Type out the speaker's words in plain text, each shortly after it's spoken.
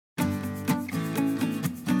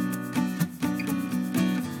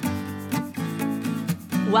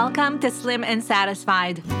Welcome to Slim and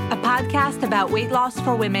Satisfied, a podcast about weight loss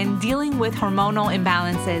for women dealing with hormonal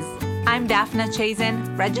imbalances. I'm Daphna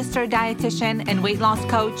Chazen, registered dietitian and weight loss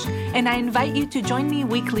coach, and I invite you to join me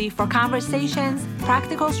weekly for conversations,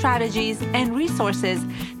 practical strategies, and resources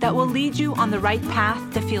that will lead you on the right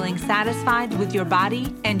path to feeling satisfied with your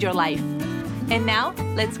body and your life. And now,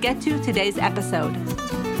 let's get to today's episode.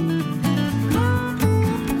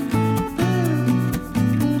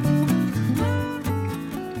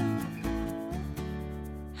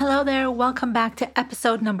 Hello there. Welcome back to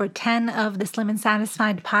episode number 10 of the Slim and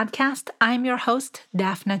Satisfied podcast. I'm your host,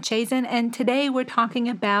 Daphna Chazen, and today we're talking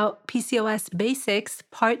about PCOS Basics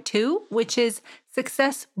Part 2, which is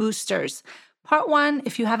Success Boosters. Part 1,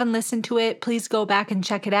 if you haven't listened to it, please go back and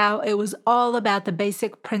check it out. It was all about the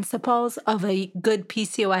basic principles of a good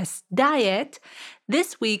PCOS diet.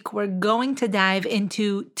 This week, we're going to dive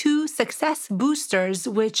into 2 success boosters,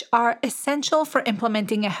 which are essential for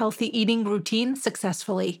implementing a healthy eating routine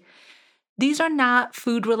successfully. These are not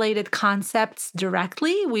food-related concepts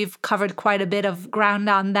directly. We've covered quite a bit of ground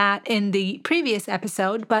on that in the previous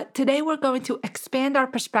episode, but today we're going to expand our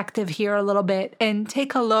perspective here a little bit and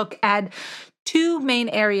take a look at 2 main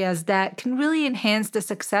areas that can really enhance the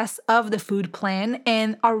success of the food plan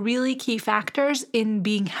and are really key factors in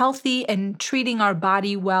being healthy and treating our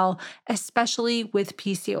body well, especially with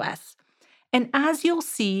PCOS. And as you'll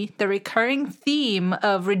see, the recurring theme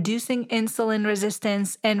of reducing insulin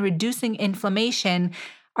resistance and reducing inflammation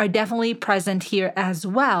are definitely present here as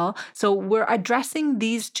well. So we're addressing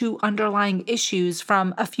these 2 underlying issues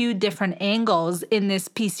from a few different angles in this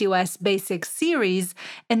PCOS Basics series.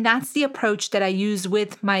 And that's the approach that I use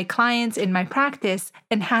with my clients in my practice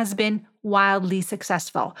and has been wildly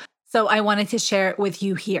successful. So I wanted to share it with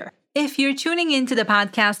you here. If you're tuning into the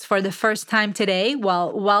podcast for the first time today,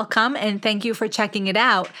 well, welcome and thank you for checking it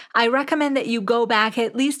out. I recommend that you go back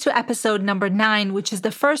at least to episode number 9, which is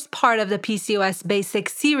the first part of the PCOS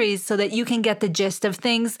Basics series, so that you can get the gist of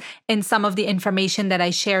things and some of the information that I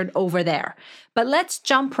shared over there. But let's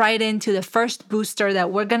jump right into the first booster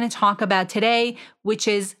that we're going to talk about today, which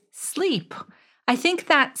is sleep. I think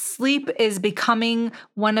that sleep is becoming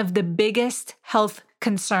one of the biggest health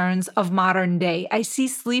concerns of modern day. I see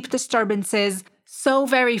sleep disturbances so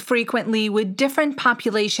very frequently with different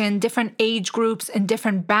population, different age groups, and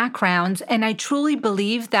different backgrounds. And I truly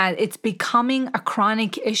believe that it's becoming a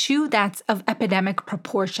chronic issue that's of epidemic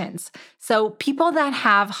proportions. So people that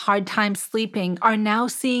have hard time sleeping are now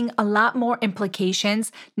seeing a lot more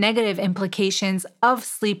implications, negative implications of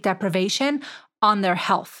sleep deprivation on their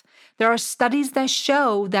health. There are studies that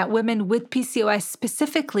show that women with PCOS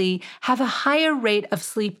specifically have a higher rate of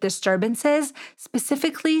sleep disturbances,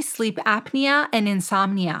 specifically sleep apnea and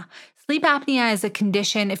insomnia. Sleep apnea is a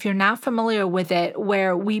condition, if you're not familiar with it,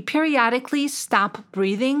 where we periodically stop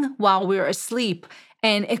breathing while we're asleep.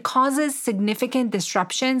 And it causes significant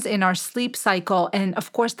disruptions in our sleep cycle and,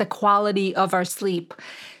 of course, the quality of our sleep.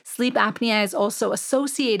 Sleep apnea is also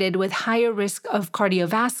associated with higher risk of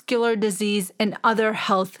cardiovascular disease and other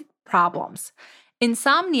health problems.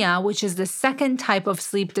 Insomnia, which is the second type of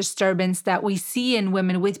sleep disturbance that we see in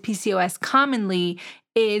women with PCOS commonly,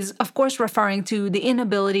 is of course referring to the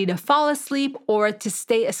inability to fall asleep or to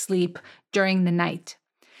stay asleep during the night.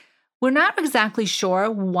 We're not exactly sure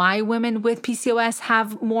why women with PCOS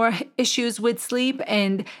have more issues with sleep,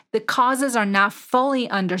 and the causes are not fully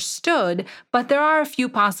understood, but there are a few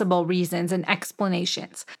possible reasons and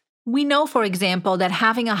explanations. We know, for example, that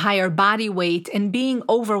having a higher body weight and being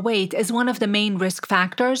overweight is one of the main risk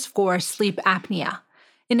factors for sleep apnea.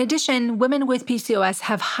 In addition, women with PCOS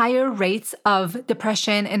have higher rates of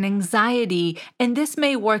depression and anxiety, and this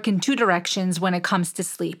may work in 2 directions when it comes to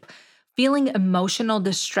sleep. Feeling emotional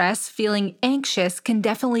distress, feeling anxious can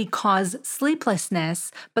definitely cause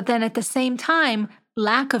sleeplessness, but then at the same time,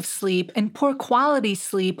 lack of sleep and poor quality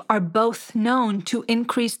sleep are both known to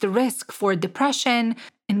increase the risk for depression,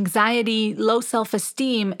 anxiety, low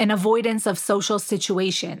self-esteem, and avoidance of social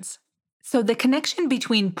situations. So the connection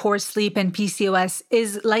between poor sleep and PCOS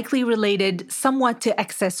is likely related somewhat to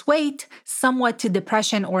excess weight, somewhat to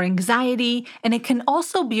depression or anxiety, and it can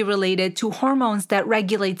also be related to hormones that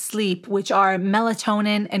regulate sleep, which are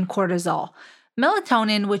melatonin and cortisol.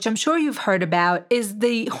 Melatonin, which I'm sure you've heard about, is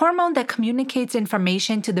the hormone that communicates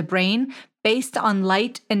information to the brain based on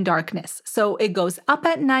light and darkness. So it goes up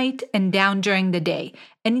at night and down during the day.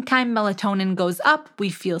 Anytime melatonin goes up, we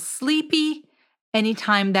feel sleepy.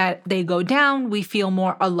 Anytime that they go down, we feel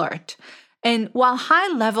more alert. And while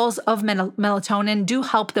high levels of melatonin do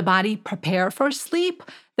help the body prepare for sleep,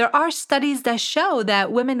 there are studies that show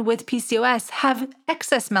that women with PCOS have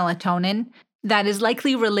excess melatonin that is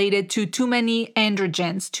likely related to too many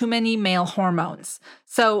androgens, too many male hormones.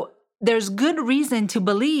 So there's good reason to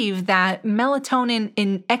believe that melatonin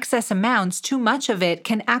in excess amounts, too much of it,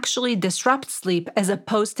 can actually disrupt sleep as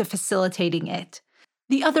opposed to facilitating it.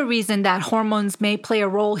 The other reason that hormones may play a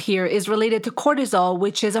role here is related to cortisol,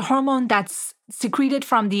 which is a hormone that's secreted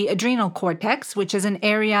from the adrenal cortex, which is an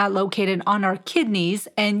area located on our kidneys.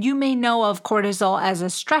 And you may know of cortisol as a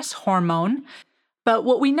stress hormone. But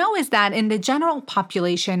what we know is that in the general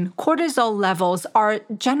population, cortisol levels are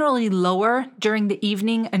generally lower during the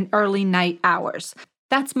evening and early night hours.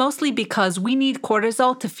 That's mostly because we need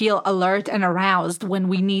cortisol to feel alert and aroused when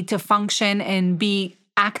we need to function and be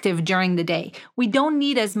active during the day. We don't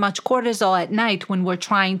need as much cortisol at night when we're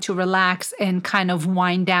trying to relax and kind of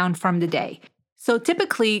wind down from the day. So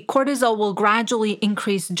typically, cortisol will gradually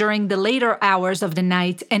increase during the later hours of the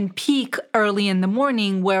night and peak early in the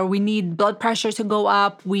morning, where we need blood pressure to go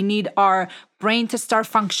up, we need our brain to start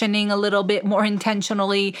functioning a little bit more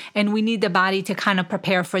intentionally, and we need the body to kind of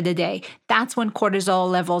prepare for the day. That's when cortisol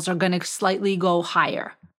levels are going to slightly go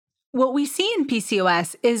higher. What we see in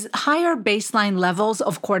PCOS is higher baseline levels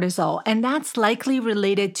of cortisol, and that's likely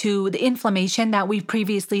related to the inflammation that we've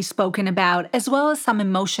previously spoken about, as well as some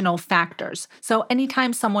emotional factors. So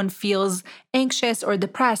anytime someone feels anxious or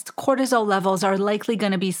depressed, cortisol levels are likely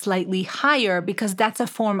going to be slightly higher because that's a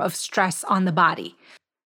form of stress on the body.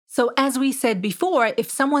 So as we said before, if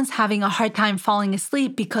someone's having a hard time falling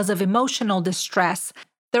asleep because of emotional distress,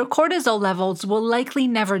 their cortisol levels will likely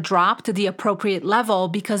never drop to the appropriate level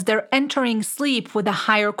because they're entering sleep with a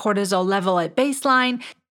higher cortisol level at baseline.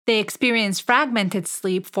 They experience fragmented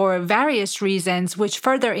sleep for various reasons, which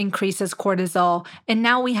further increases cortisol. And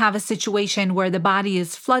now we have a situation where the body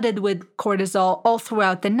is flooded with cortisol all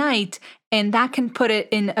throughout the night, and that can put it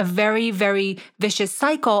in a very, very vicious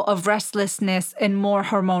cycle of restlessness and more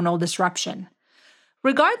hormonal disruption.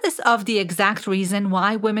 Regardless of the exact reason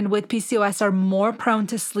why women with PCOS are more prone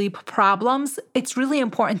to sleep problems, it's really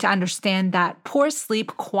important to understand that poor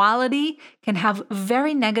sleep quality can have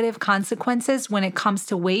very negative consequences when it comes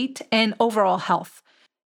to weight and overall health.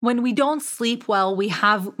 When we don't sleep well, we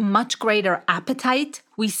have much greater appetite.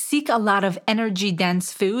 We seek a lot of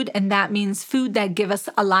energy-dense food, and that means food that give us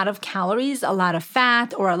a lot of calories, a lot of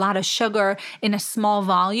fat, or a lot of sugar in a small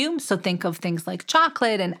volume. So think of things like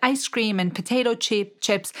chocolate and ice cream and potato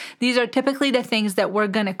chips. These are typically the things that we're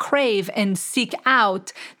going to crave and seek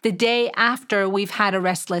out the day after we've had a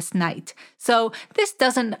restless night. So this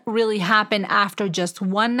doesn't really happen after just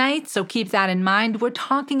one night, so keep that in mind. We're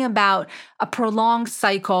talking about a prolonged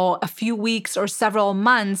cycle, a few weeks or several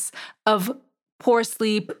months of poor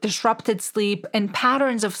sleep, disrupted sleep, and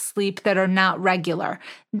patterns of sleep that are not regular.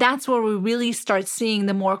 That's where we really start seeing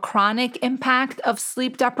the more chronic impact of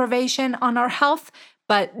sleep deprivation on our health.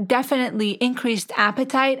 But definitely increased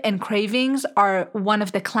appetite and cravings are one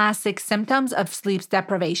of the classic symptoms of sleep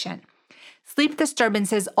deprivation. Sleep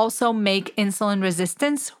disturbances also make insulin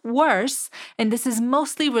resistance worse, and this is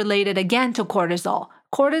mostly related again to cortisol.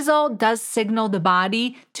 Cortisol does signal the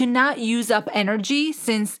body to not use up energy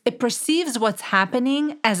since it perceives what's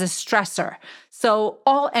happening as a stressor. So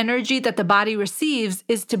all energy that the body receives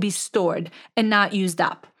is to be stored and not used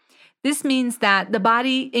up. This means that the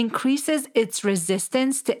body increases its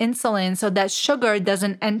resistance to insulin so that sugar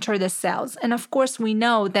doesn't enter the cells. And of course, we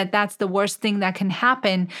know that that's the worst thing that can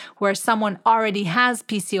happen where someone already has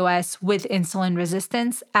PCOS with insulin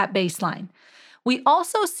resistance at baseline. We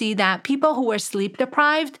also see that people who are sleep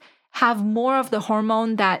deprived have more of the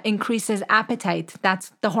hormone that increases appetite.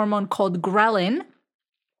 That's the hormone called ghrelin.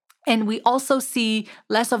 And we also see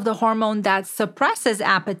less of the hormone that suppresses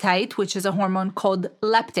appetite, which is a hormone called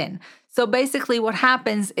leptin. So basically what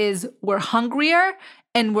happens is we're hungrier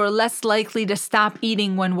and we're less likely to stop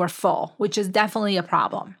eating when we're full, which is definitely a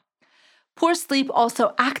problem. Poor sleep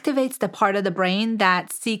also activates the part of the brain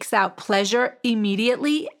that seeks out pleasure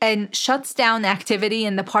immediately and shuts down activity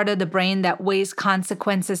in the part of the brain that weighs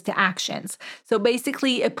consequences to actions. So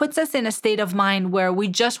basically, it puts us in a state of mind where we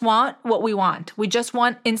just want what we want. We just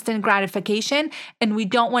want instant gratification, and we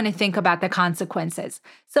don't want to think about the consequences.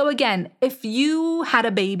 So again, if you had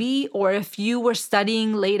a baby or if you were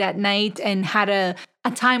studying late at night and had a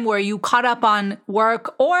time where you caught up on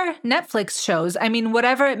work or Netflix shows,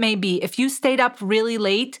 whatever it may be, if you stayed up really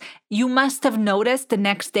late, you must have noticed the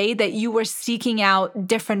next day that you were seeking out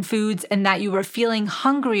different foods and that you were feeling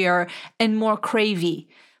hungrier and more cravey.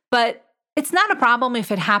 But it's not a problem if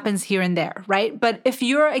it happens here and there, right? But if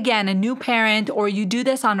you're, again, a new parent or you do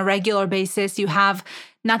this on a regular basis, you have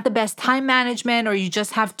not the best time management, or you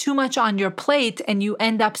just have too much on your plate and you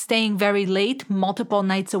end up staying very late multiple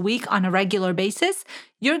nights a week on a regular basis,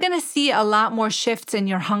 you're going to see a lot more shifts in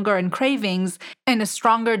your hunger and cravings and a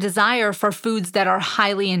stronger desire for foods that are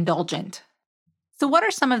highly indulgent. So what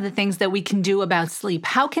are some of the things that we can do about sleep?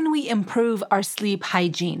 How can we improve our sleep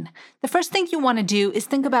hygiene? The first thing you want to do is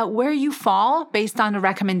think about where you fall based on the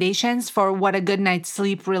recommendations for what a good night's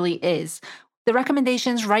sleep really is. The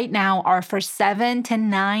recommendations right now are for 7 to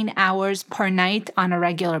 9 hours per night on a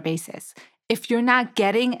regular basis. If you're not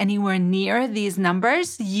getting anywhere near these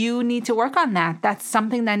numbers, you need to work on that. That's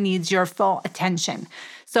something that needs your full attention.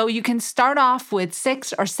 So you can start off with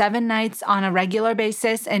 6 or 7 nights on a regular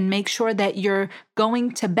basis and make sure that you're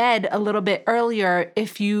going to bed a little bit earlier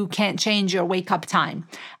if you can't change your wake up time.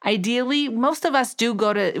 Ideally, most of us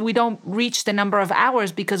we don't reach the number of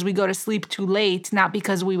hours because we go to sleep too late, not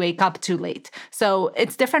because we wake up too late. So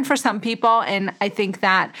it's different for some people. And I think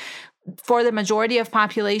that for the majority of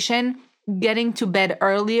population, getting to bed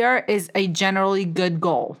earlier is a generally good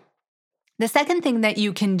goal. The second thing that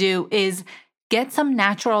you can do is get some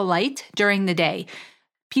natural light during the day.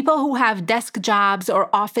 People who have desk jobs or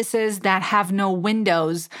offices that have no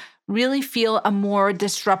windows really feel a more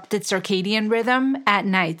disrupted circadian rhythm at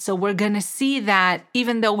night. So we're going to see that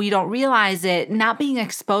even though we don't realize it, not being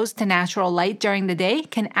exposed to natural light during the day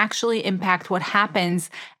can actually impact what happens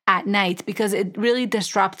at night because it really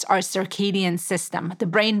disrupts our circadian system. The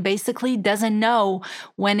brain basically doesn't know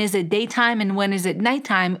when is it daytime and when is it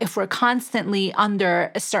nighttime if we're constantly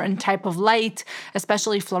under a certain type of light,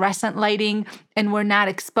 especially fluorescent lighting, and we're not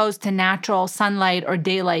exposed to natural sunlight or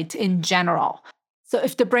daylight in general. So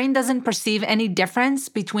if the brain doesn't perceive any difference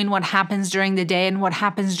between what happens during the day and what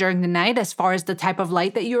happens during the night as far as the type of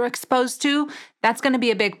light that you're exposed to, that's going to be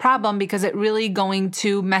a big problem because it's really going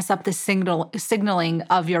to mess up the signaling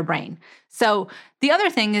of your brain. So the other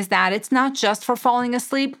thing is that it's not just for falling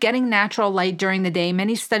asleep. Getting natural light during the day,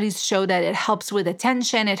 many studies show that it helps with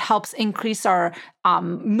attention. It helps increase our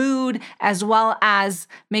mood, as well as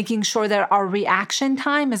making sure that our reaction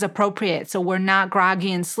time is appropriate. So we're not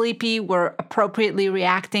groggy and sleepy. We're appropriately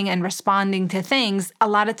reacting and responding to things. A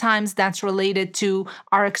lot of times that's related to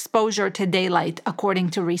our exposure to daylight,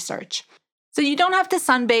 according to research. So you don't have to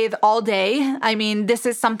sunbathe all day. I mean, this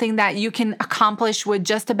is something that you can accomplish with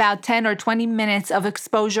just about 10 or 20 minutes of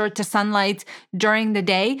exposure to sunlight during the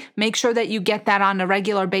day. Make sure that you get that on a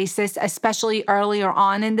regular basis, especially earlier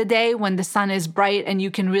on in the day when the sun is bright and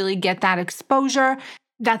you can really get that exposure.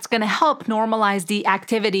 That's going to help normalize the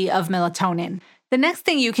activity of melatonin. The next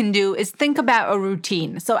thing you can do is think about a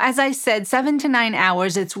routine. So as I said, 7 to 9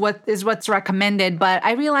 hours is what's recommended, but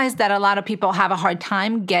I realize that a lot of people have a hard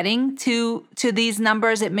time getting to these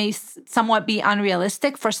numbers. It may somewhat be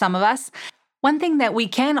unrealistic for some of us. One thing that we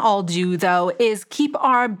can all do, though, is keep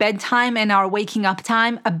our bedtime and our waking up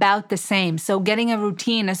time about the same. So getting a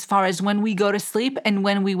routine as far as when we go to sleep and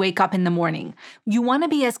when we wake up in the morning. You want to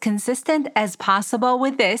be as consistent as possible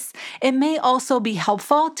with this. It may also be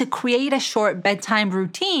helpful to create a short bedtime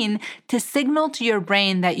routine to signal to your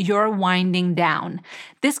brain that you're winding down.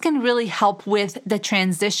 This can really help with the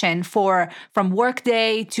transition from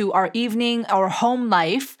workday to our evening or home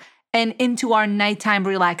life and into our nighttime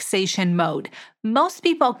relaxation mode. Most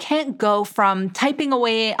people can't go from typing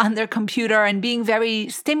away on their computer and being very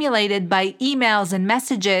stimulated by emails and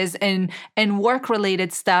messages and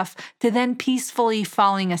work-related stuff to then peacefully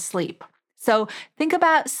falling asleep. So think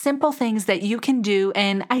about simple things that you can do,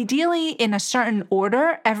 and ideally in a certain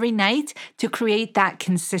order every night to create that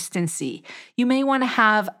consistency. You may want to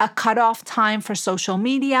have a cutoff time for social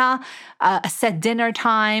media, a set dinner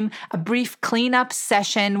time, a brief cleanup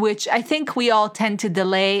session, which I think we all tend to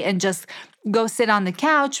delay and just go sit on the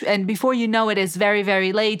couch. And before you know it, it's very,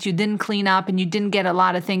 very late. You didn't clean up and you didn't get a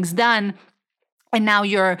lot of things done. And now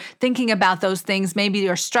you're thinking about those things. Maybe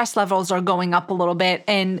your stress levels are going up a little bit.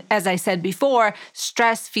 And as I said before,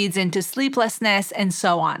 stress feeds into sleeplessness and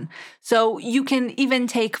so on. So you can even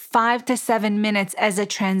take 5 to 7 minutes as a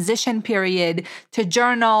transition period to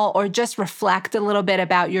journal or just reflect a little bit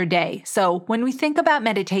about your day. So when we think about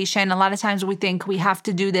meditation, a lot of times we think we have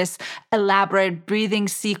to do this elaborate breathing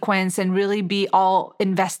sequence and really be all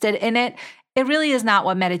invested in it. It really is not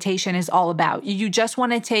what meditation is all about. You just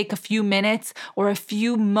want to take a few minutes or a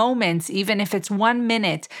few moments, even if it's 1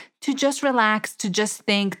 minute, to just relax, to just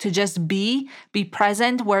think, to just be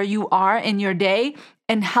present where you are in your day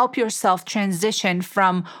and help yourself transition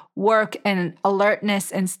from work and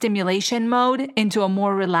alertness and stimulation mode into a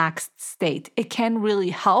more relaxed state. It can really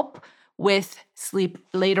help with sleep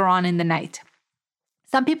later on in the night.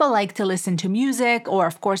 Some people like to listen to music or,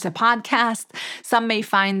 of course, a podcast. Some may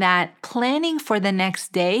find that planning for the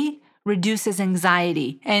next day reduces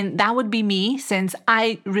anxiety. And that would be me, since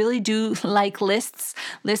I really do like lists.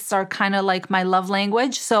 Lists are kind of like my love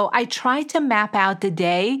language. So I try to map out the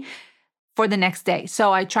day for the next day.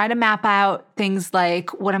 So I try to map out things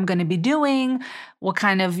like what I'm going to be doing, what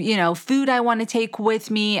kind of, food I want to take with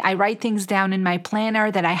me. I write things down in my planner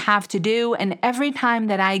that I have to do. And every time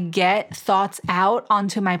that I get thoughts out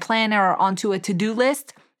onto my planner or onto a to-do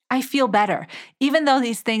list, I feel better. Even though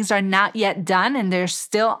these things are not yet done and they're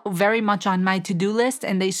still very much on my to-do list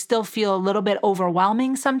and they still feel a little bit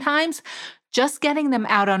overwhelming sometimes, just getting them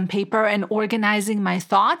out on paper and organizing my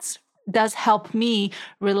thoughts does help me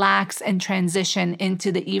relax and transition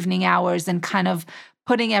into the evening hours and kind of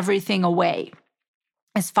putting everything away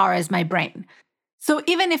as far as my brain. So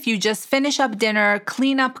even if you just finish up dinner,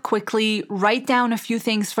 clean up quickly, write down a few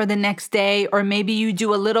things for the next day, or maybe you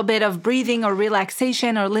do a little bit of breathing or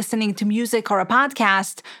relaxation or listening to music or a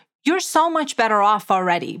podcast, you're so much better off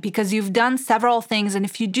already because you've done several things. And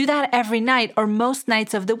if you do that every night or most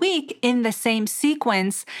nights of the week in the same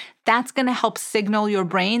sequence, that's going to help signal your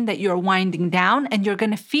brain that you're winding down and you're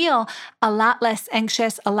going to feel a lot less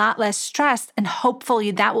anxious, a lot less stressed, and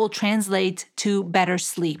hopefully that will translate to better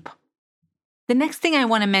sleep. The next thing I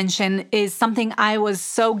want to mention is something I was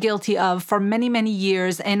so guilty of for many, many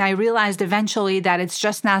years, and I realized eventually that it's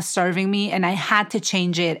just not serving me and I had to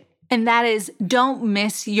change it. And that is, don't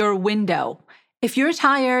miss your window. If you're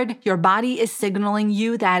tired, your body is signaling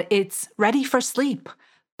you that it's ready for sleep.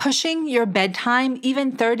 Pushing your bedtime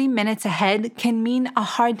even 30 minutes ahead can mean a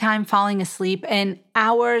hard time falling asleep and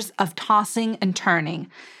hours of tossing and turning.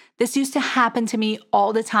 This used to happen to me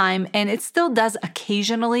all the time, and it still does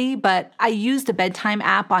occasionally, but I use the bedtime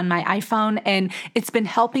app on my iPhone, and it's been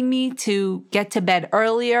helping me to get to bed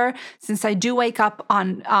earlier. Since I do wake up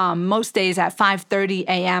on most days at 5:30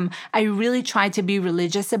 a.m., I really try to be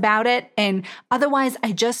religious about it, and otherwise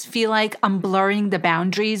I just feel like I'm blurring the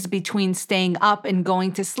boundaries between staying up and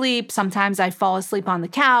going to sleep. Sometimes I fall asleep on the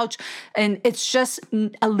couch, and it's just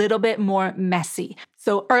a little bit more messy.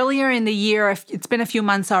 So earlier in the year, it's been a few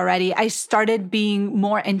months already, I started being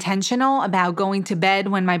more intentional about going to bed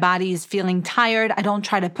when my body is feeling tired. I don't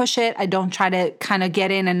try to push it. I don't try to kind of get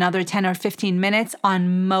in another 10 or 15 minutes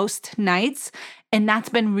on most nights. And that's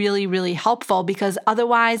been really, really helpful because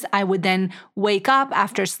otherwise I would then wake up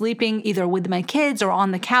after sleeping either with my kids or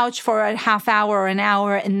on the couch for a half hour or an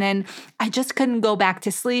hour. And then I just couldn't go back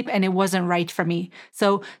to sleep and it wasn't right for me.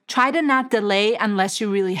 So try to not delay unless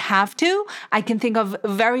you really have to. I can think of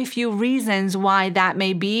very few reasons why that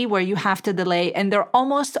may be where you have to delay. And they're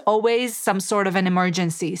almost always some sort of an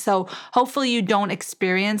emergency. So hopefully you don't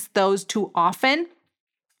experience those too often.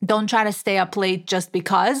 Don't try to stay up late just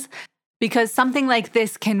because something like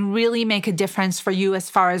this can really make a difference for you as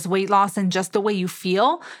far as weight loss and just the way you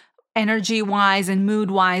feel energy-wise and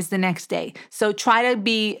mood-wise the next day. So try to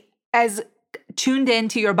be as tuned in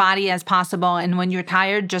to your body as possible. And when you're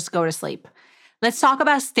tired, just go to sleep. Let's talk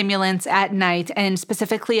about stimulants at night and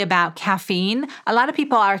specifically about caffeine. A lot of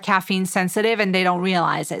people are caffeine sensitive and they don't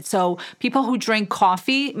realize it. So people who drink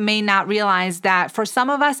coffee may not realize that for some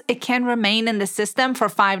of us, it can remain in the system for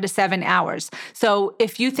 5 to 7 hours. So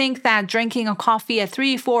if you think that drinking a coffee at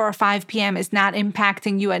 3, 4, or 5 p.m. is not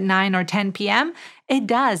impacting you at 9 or 10 p.m., it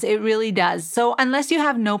does. It really does. So unless you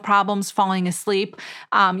have no problems falling asleep,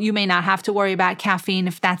 you may not have to worry about caffeine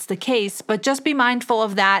if that's the case, but just be mindful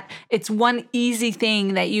of that. It's one easy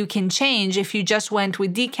thing that you can change if you just went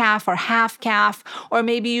with decaf or half calf, or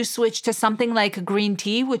maybe you switch to something like a green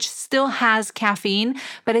tea, which still has caffeine,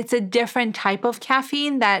 but it's a different type of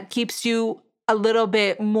caffeine that keeps you a little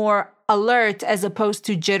bit more alert as opposed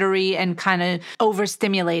to jittery and kind of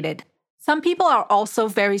overstimulated. Some people are also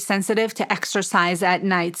very sensitive to exercise at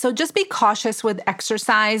night. So just be cautious with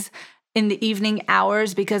exercise in the evening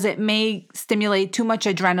hours because it may stimulate too much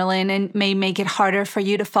adrenaline and may make it harder for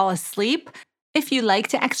you to fall asleep. If you like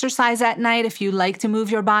to exercise at night, if you like to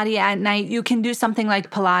move your body at night, you can do something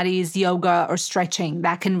like Pilates, yoga, or stretching.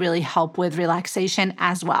 That can really help with relaxation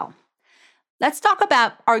as well. Let's talk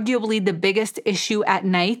about arguably the biggest issue at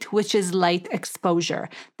night, which is light exposure.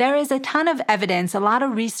 There is a ton of evidence, a lot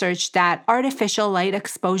of research that artificial light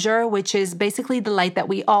exposure, which is basically the light that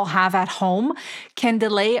we all have at home, can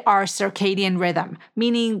delay our circadian rhythm,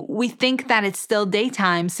 meaning we think that it's still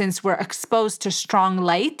daytime since we're exposed to strong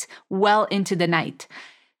light well into the night.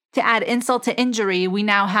 To add insult to injury, we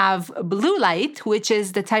now have blue light, which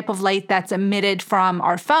is the type of light that's emitted from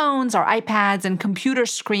our phones, our iPads, and computer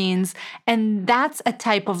screens. And that's a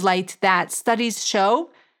type of light that studies show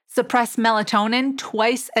suppress melatonin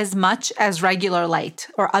twice as much as regular light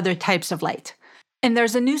or other types of light. And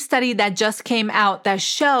there's a new study that just came out that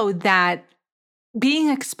showed that being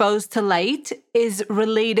exposed to light is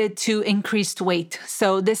related to increased weight.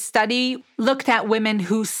 So this study looked at women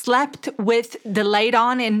who slept with the light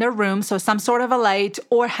on in their room, so some sort of a light,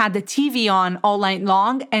 or had the TV on all night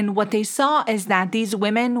long. And what they saw is that these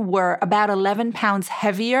women were about 11 pounds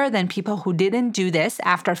heavier than people who didn't do this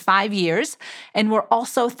after 5 years, and were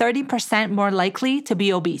also 30% more likely to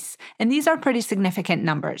be obese. And these are pretty significant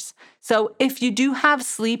numbers. So if you do have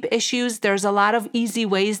sleep issues, there's a lot of easy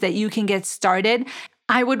ways that you can get started.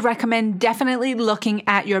 I would recommend definitely looking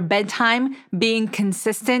at your bedtime, being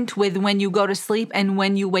consistent with when you go to sleep and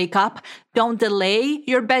when you wake up. Don't delay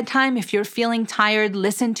your bedtime. If you're feeling tired,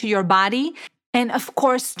 listen to your body. And of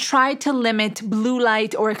course, try to limit blue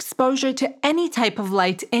light or exposure to any type of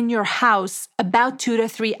light in your house about 2 to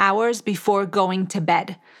 3 hours before going to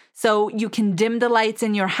bed. So you can dim the lights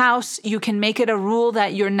in your house. You can make it a rule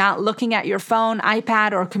that you're not looking at your phone,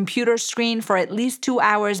 iPad, or computer screen for at least 2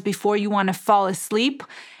 hours before you want to fall asleep.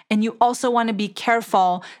 And you also want to be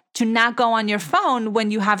careful to not go on your phone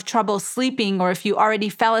when you have trouble sleeping, or if you already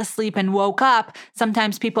fell asleep and woke up.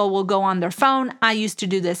 Sometimes people will go on their phone. I used to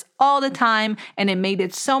do this all the time, and it made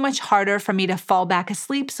it so much harder for me to fall back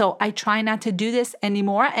asleep. So I try not to do this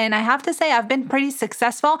anymore. And I have to say, I've been pretty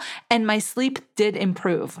successful, and my sleep did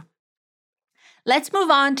improve. Let's move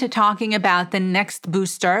on to talking about the next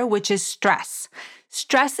booster, which is stress.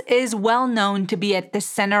 Stress is well known to be at the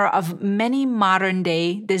center of many modern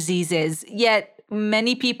day diseases, yet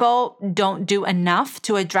many people don't do enough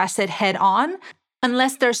to address it head on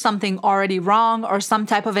unless there's something already wrong or some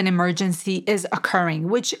type of an emergency is occurring,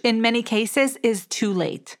 which in many cases is too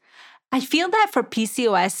late. I feel that for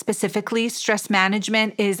PCOS specifically, stress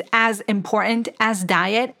management is as important as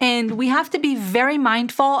diet, and we have to be very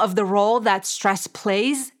mindful of the role that stress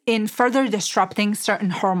plays in further disrupting certain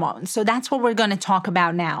hormones. So that's what we're going to talk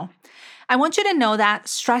about now. I want you to know that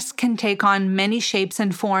stress can take on many shapes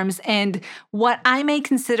and forms, and what I may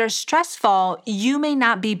consider stressful, you may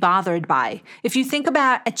not be bothered by. If you think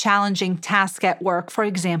about a challenging task at work, for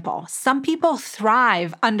example, some people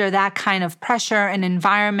thrive under that kind of pressure and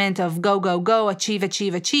environment of go, go, go, achieve,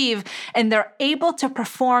 achieve, achieve, and they're able to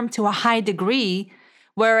perform to a high degree,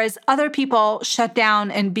 whereas other people shut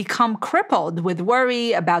down and become crippled with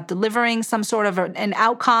worry about delivering some sort of an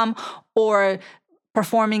outcome or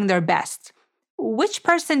performing their best. Which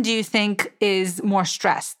person do you think is more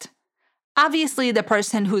stressed? Obviously, the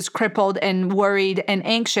person who's crippled and worried and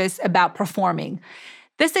anxious about performing.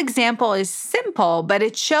 This example is simple, but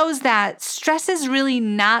it shows that stress is really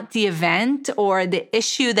not the event or the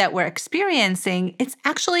issue that we're experiencing. It's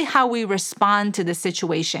actually how we respond to the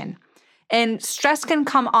situation. And stress can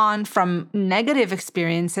come on from negative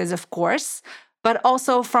experiences, of course, but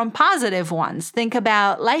also from positive ones. Think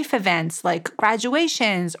about life events like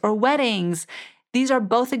graduations or weddings. These are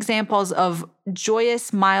both examples of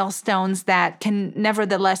joyous milestones that can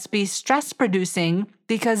nevertheless be stress-producing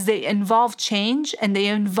because they involve change and they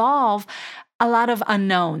involve a lot of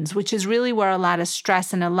unknowns, which is really where a lot of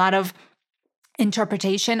stress and a lot of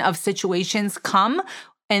interpretation of situations come.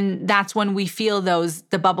 And that's when we feel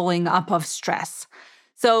the bubbling up of stress.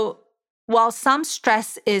 So while some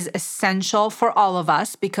stress is essential for all of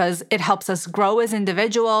us because it helps us grow as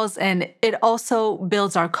individuals and it also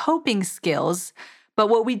builds our coping skills, but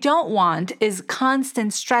what we don't want is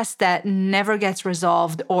constant stress that never gets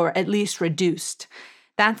resolved or at least reduced.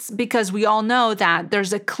 That's because we all know that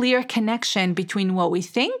there's a clear connection between what we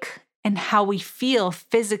think and how we feel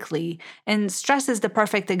physically. And stress is the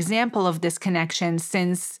perfect example of this connection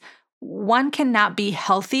since one cannot be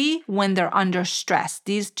healthy when they're under stress.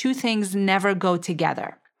 These two things never go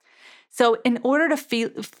together. So in order to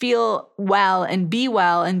feel well and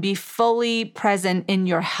be fully present in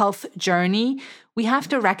your health journey, we have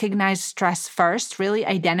to recognize stress first, really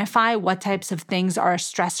identify what types of things are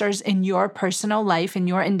stressors in your personal life, in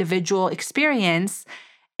your individual experience,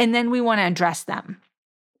 and then we want to address them.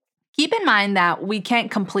 Keep in mind that we can't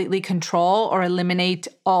completely control or eliminate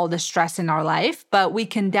all the stress in our life, but we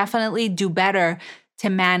can definitely do better to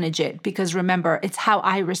manage it because remember, it's how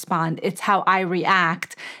I respond, it's how I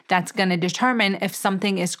react that's going to determine if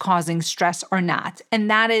something is causing stress or not. And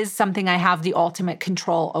that is something I have the ultimate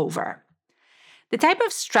control over. The type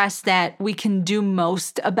of stress that we can do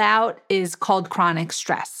most about is called chronic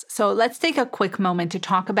stress. So let's take a quick moment to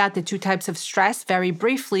talk about the two types of stress very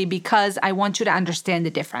briefly because I want you to understand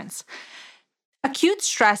the difference. Acute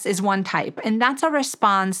stress is one type, and that's a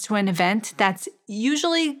response to an event that's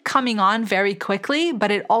usually coming on very quickly,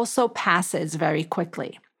 but it also passes very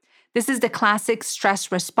quickly. This is the classic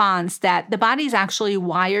stress response that the body is actually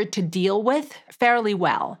wired to deal with fairly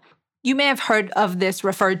well. You may have heard of this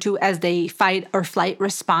referred to as the fight or flight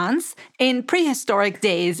response. In prehistoric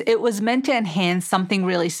days, it was meant to enhance something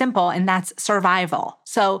really simple, and that's survival.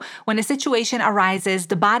 So when a situation arises,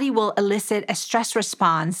 the body will elicit a stress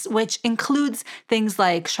response, which includes things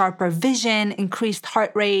like sharper vision, increased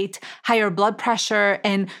heart rate, higher blood pressure,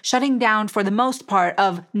 and shutting down, for the most part,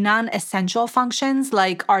 of non-essential functions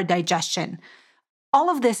like our digestion. All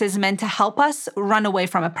of this is meant to help us run away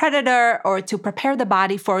from a predator or to prepare the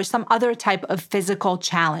body for some other type of physical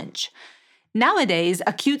challenge. Nowadays,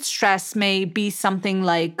 acute stress may be something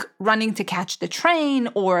like running to catch the train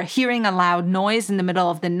or hearing a loud noise in the middle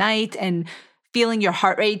of the night and feeling your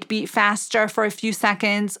heart rate beat faster for a few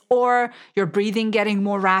seconds, or your breathing getting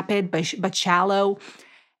more rapid but shallow.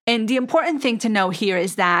 And the important thing to know here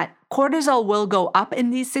is that cortisol will go up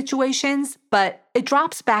in these situations, but it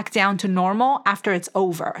drops back down to normal after it's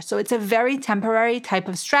over. So it's a very temporary type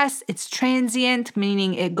of stress. It's transient,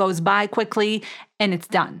 meaning it goes by quickly and it's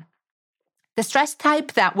done. The stress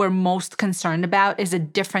type that we're most concerned about is a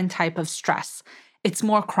different type of stress. It's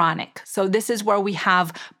more chronic. So this is where we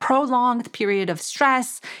have prolonged period of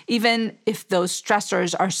stress. Even if those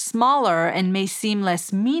stressors are smaller and may seem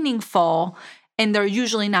less meaningful, and they're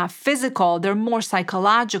usually not physical, they're more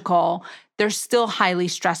psychological, they're still highly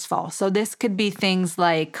stressful. So this could be things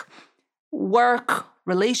like work,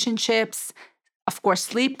 relationships, of course,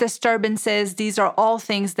 sleep disturbances. These are all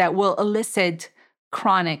things that will elicit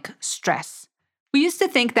chronic stress. We used to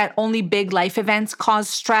think that only big life events cause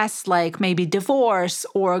stress, like maybe divorce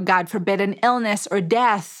or, God forbid, an illness or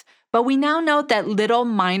death. But we now know that little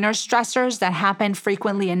minor stressors that happen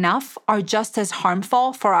frequently enough are just as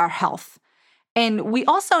harmful for our health. And we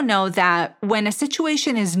also know that when a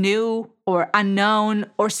situation is new or unknown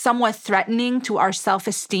or somewhat threatening to our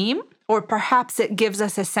self-esteem, or perhaps it gives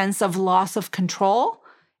us a sense of loss of control,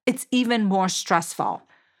 it's even more stressful.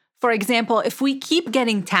 For example, if we keep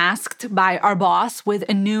getting tasked by our boss with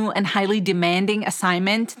a new and highly demanding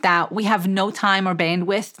assignment that we have no time or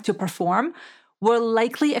bandwidth to perform, we'll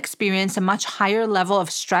likely experience a much higher level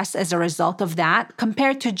of stress as a result of that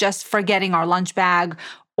compared to just forgetting our lunch bag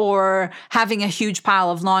or having a huge pile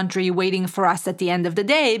of laundry waiting for us at the end of the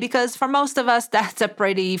day, because for most of us, that's a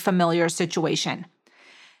pretty familiar situation.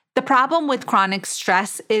 The problem with chronic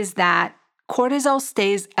stress is that cortisol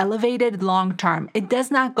stays elevated long term. It does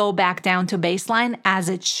not go back down to baseline as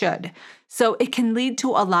it should. So it can lead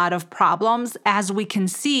to a lot of problems, as we can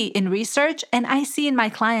see in research, and I see in my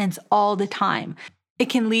clients all the time. It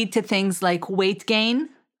can lead to things like weight gain,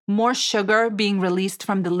 more sugar being released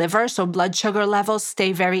from the liver, so blood sugar levels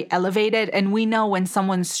stay very elevated. And we know when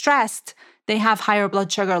someone's stressed, they have higher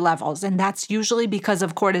blood sugar levels, and that's usually because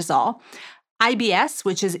of cortisol. IBS,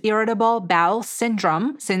 which is irritable bowel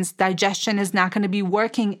syndrome, since digestion is not going to be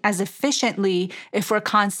working as efficiently if we're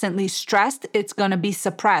constantly stressed, it's going to be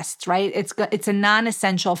suppressed, right? It's a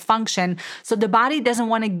non-essential function. So the body doesn't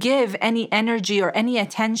want to give any energy or any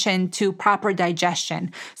attention to proper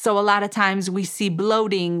digestion. So a lot of times we see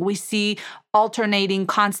bloating, we see alternating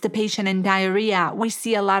constipation and diarrhea, we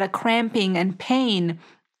see a lot of cramping and pain.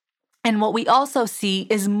 And what we also see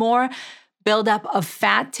is more buildup of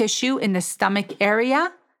fat tissue in the stomach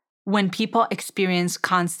area when people experience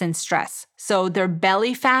constant stress. So their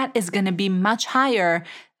belly fat is going to be much higher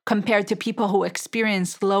compared to people who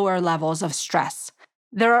experience lower levels of stress.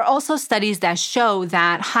 There are also studies that show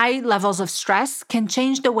that high levels of stress can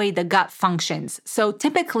change the way the gut functions. So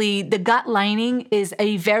typically, the gut lining is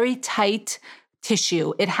a very tight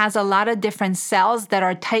tissue. It has a lot of different cells that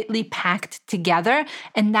are tightly packed together,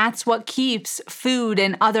 and that's what keeps food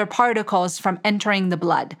and other particles from entering the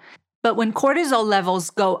blood. But when cortisol levels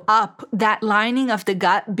go up, that lining of the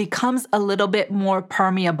gut becomes a little bit more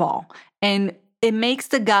permeable, and it makes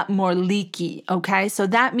the gut more leaky, okay? So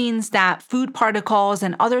that means that food particles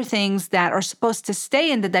and other things that are supposed to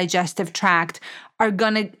stay in the digestive tract are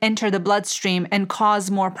going to enter the bloodstream and cause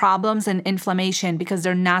more problems and inflammation because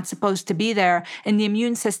they're not supposed to be there, and the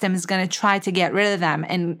immune system is going to try to get rid of them.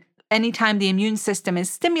 And anytime the immune system is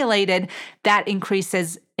stimulated, that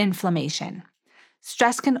increases inflammation.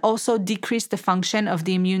 Stress can also decrease the function of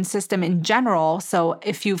the immune system in general. So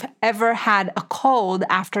if you've ever had a cold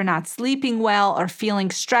after not sleeping well or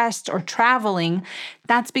feeling stressed or traveling,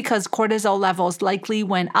 that's because cortisol levels likely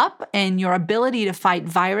went up and your ability to fight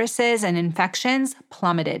viruses and infections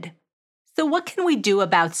plummeted. So what can we do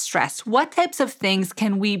about stress? What types of things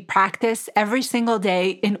can we practice every single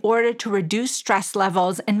day in order to reduce stress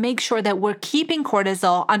levels and make sure that we're keeping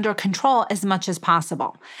cortisol under control as much as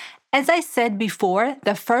possible? As I said before,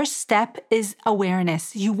 the first step is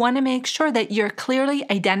awareness. You want to make sure that you're clearly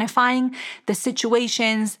identifying the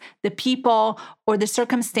situations, the people, or the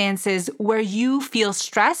circumstances where you feel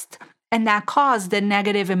stressed and that cause the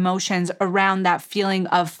negative emotions around that feeling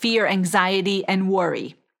of fear, anxiety, and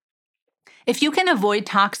worry. If you can avoid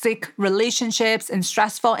toxic relationships and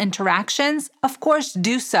stressful interactions, of course,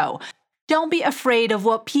 do so. Don't be afraid of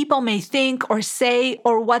what people may think or say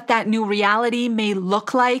or what that new reality may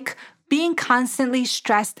look like. Being constantly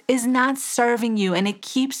stressed is not serving you and it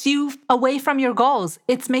keeps you away from your goals.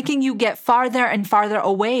 It's making you get farther and farther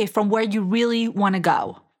away from where you really want to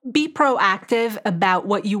go. Be proactive about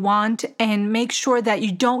what you want and make sure that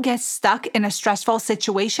you don't get stuck in a stressful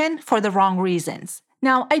situation for the wrong reasons.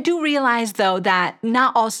 Now, I do realize, though, that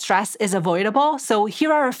not all stress is avoidable, so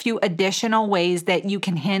here are a few additional ways that you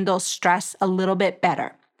can handle stress a little bit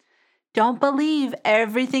better. Don't believe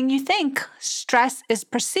everything you think. Stress is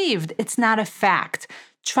perceived, it's not a fact.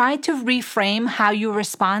 Try to reframe how you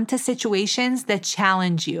respond to situations that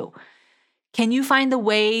challenge you. Can you find the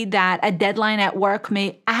way that a deadline at work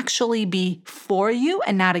may actually be for you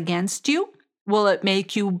and not against you? Will it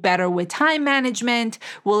make you better with time management?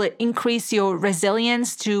 Will it increase your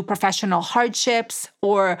resilience to professional hardships?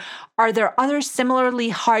 Or are there other similarly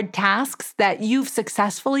hard tasks that you've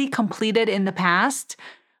successfully completed in the past?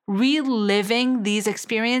 Reliving these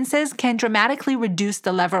experiences can dramatically reduce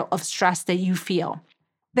the level of stress that you feel.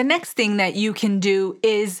 The next thing that you can do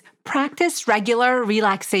is practice regular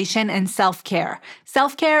relaxation and self-care.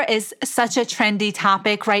 Self-care is such a trendy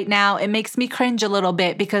topic right now. It makes me cringe a little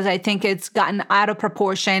bit because I think it's gotten out of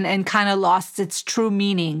proportion and kind of lost its true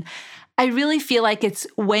meaning. I really feel like it's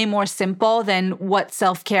way more simple than what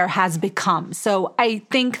self-care has become. So I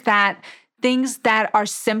think that things that are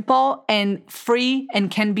simple and free and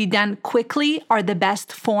can be done quickly are the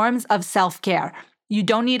best forms of self-care. You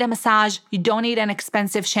don't need a massage. You don't need an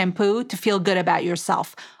expensive shampoo to feel good about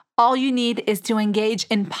yourself. All you need is to engage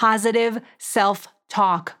in positive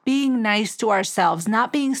self-talk, being nice to ourselves,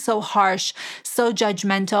 not being so harsh, so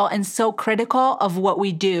judgmental, and so critical of what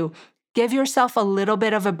we do. Give yourself a little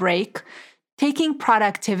bit of a break. Taking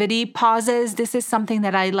productivity pauses, this is something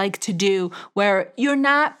that I like to do where you're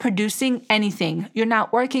not producing anything. You're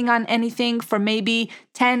not working on anything for maybe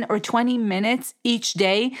 10 or 20 minutes each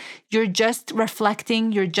day. You're just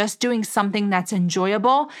reflecting. You're just doing something that's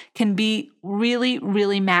enjoyable, can be really,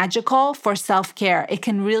 really magical for self-care. It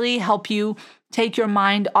can really help you take your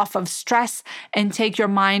mind off of stress and take your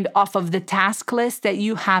mind off of the task list that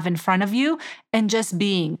you have in front of you and just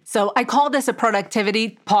being. So I call this a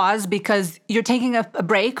productivity pause because you're taking a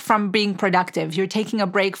break from being productive. You're taking a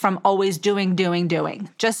break from always doing.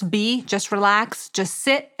 Just be, just relax, just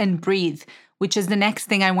sit and breathe, which is the next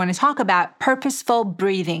thing I want to talk about, purposeful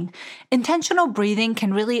breathing. Intentional breathing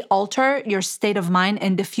can really alter your state of mind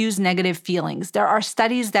and diffuse negative feelings. There are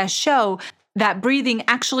studies that show that breathing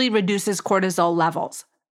actually reduces cortisol levels.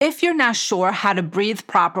 If you're not sure how to breathe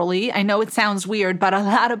properly, I know it sounds weird, but a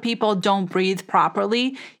lot of people don't breathe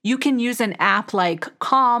properly. You can use an app like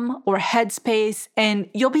Calm or Headspace, and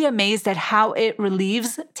you'll be amazed at how it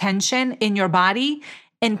relieves tension in your body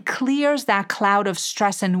and clears that cloud of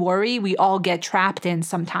stress and worry we all get trapped in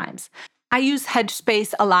sometimes. I use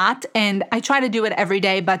Headspace a lot and I try to do it every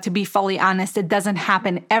day, but to be fully honest, it doesn't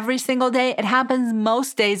happen every single day. It happens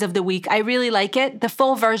most days of the week. I really like it. The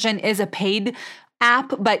full version is a paid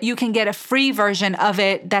app, but you can get a free version of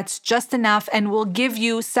it that's just enough and will give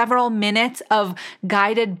you several minutes of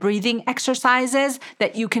guided breathing exercises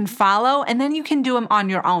that you can follow, and then you can do them on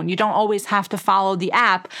your own. You don't always have to follow the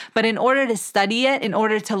app, but in order to study it, in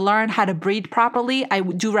order to learn how to breathe properly, I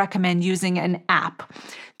do recommend using an app.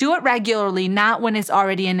 Do it regularly, not when it's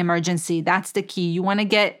already an emergency. That's the key. You want to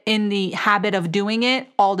get in the habit of doing it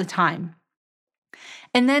all the time.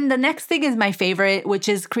 And then the next thing is my favorite, which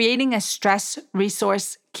is creating a stress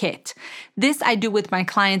resource kit. This I do with my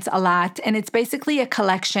clients a lot, and it's basically a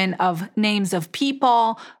collection of names of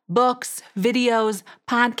people, books, videos,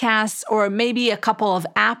 podcasts, or maybe a couple of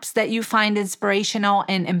apps that you find inspirational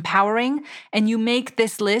and empowering. And you make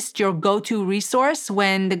this list your go-to resource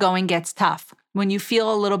when the going gets tough. When you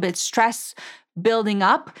feel a little bit stressed building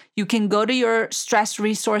up, you can go to your stress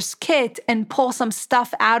resource kit and pull some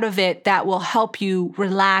stuff out of it that will help you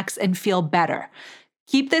relax and feel better.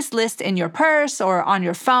 Keep this list in your purse or on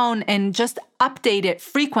your phone and just update it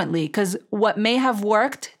frequently, because what may have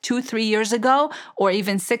worked 2-3 years ago or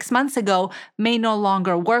even 6 months ago may no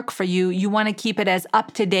longer work for you. You want to keep it as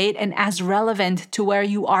up to date and as relevant to where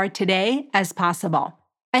you are today as possible.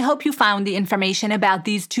 I hope you found the information about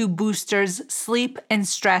these two boosters, sleep and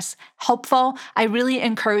stress, helpful. I really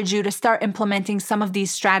encourage you to start implementing some of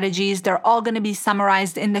these strategies. They're all going to be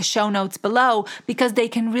summarized in the show notes below because they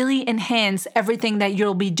can really enhance everything that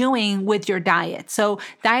you'll be doing with your diet. So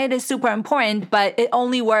diet is super important, but it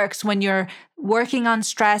only works when you're working on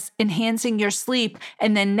stress, enhancing your sleep,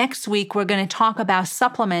 and then next week we're going to talk about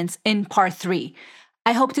supplements in part 3.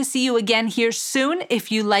 I hope to see you again here soon.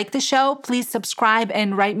 If you like the show, please subscribe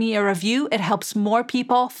and write me a review. It helps more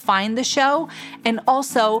people find the show. And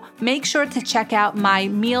also, make sure to check out my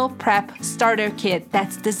meal prep starter kit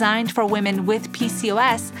that's designed for women with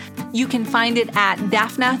PCOS. You can find it at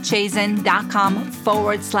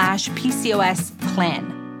daphnachazin.com/PCOS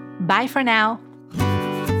plan. Bye for now.